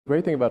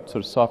great thing about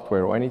sort of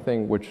software or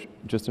anything which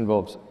just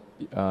involves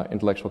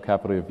intellectual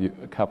capital of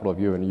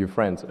you and you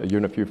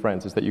and a few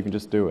friends, is that you can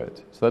just do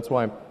it. So that's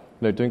why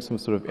doing some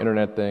sort of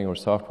internet thing or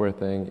software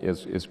thing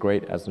is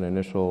great as an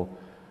initial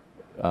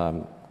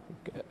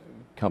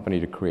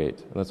company to create.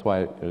 And that's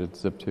why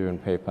Zip2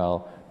 and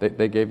PayPal,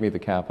 they gave me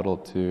the capital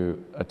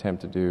to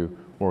attempt to do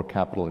more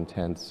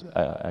capital-intense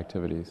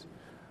activities.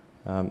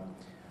 I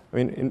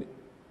mean,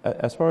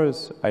 as far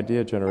as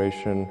idea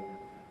generation,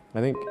 I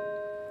think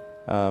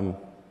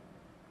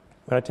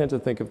I tend to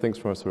think of things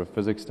from a sort of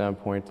physics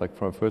standpoint, like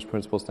from a first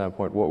principle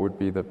standpoint, what would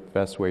be the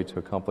best way to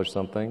accomplish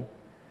something,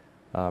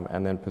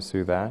 and then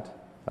pursue that.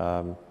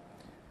 And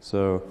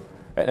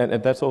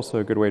that's also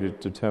a good way to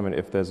determine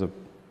if there's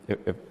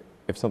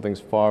if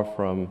something's far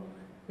from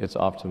its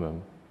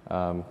optimum.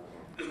 Like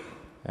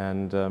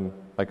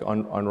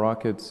on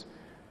rockets,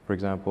 for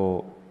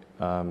example,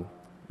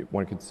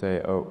 one could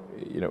say,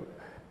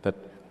 that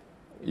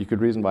you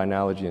could reason by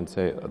analogy and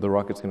say the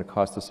rocket's going to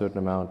cost a certain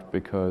amount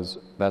because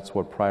that's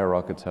what prior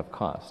rockets have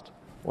cost.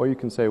 Or you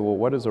can say, well,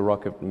 what is a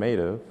rocket made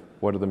of?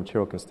 What are the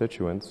material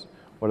constituents?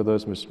 What do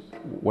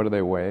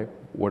they weigh?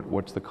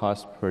 What's the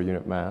cost per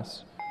unit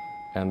mass?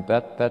 And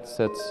that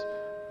sets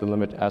the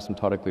limit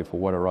asymptotically for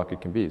what a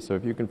rocket can be. So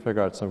if you can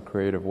figure out some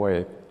creative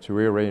way to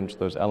rearrange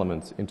those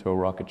elements into a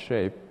rocket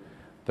shape,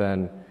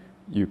 then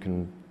you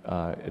can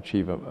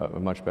achieve a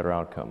much better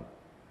outcome.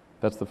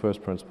 That's the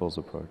first principles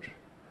approach.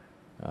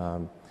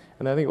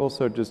 And I think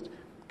also just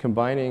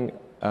combining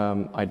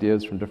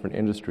ideas from different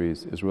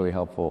industries is really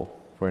helpful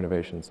for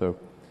innovation. So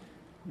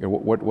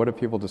what have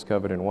people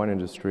discovered in one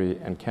industry,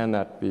 and can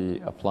that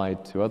be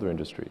applied to other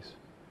industries?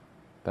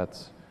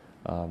 That's,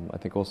 I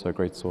think, also a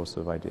great source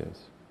of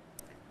ideas.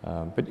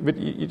 But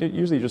you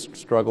usually just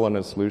struggle on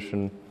a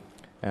solution,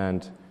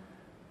 and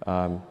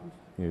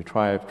you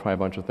try a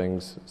bunch of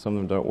things. Some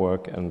of them don't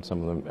work, and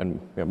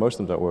most of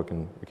them don't work,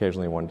 and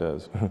occasionally one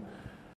does.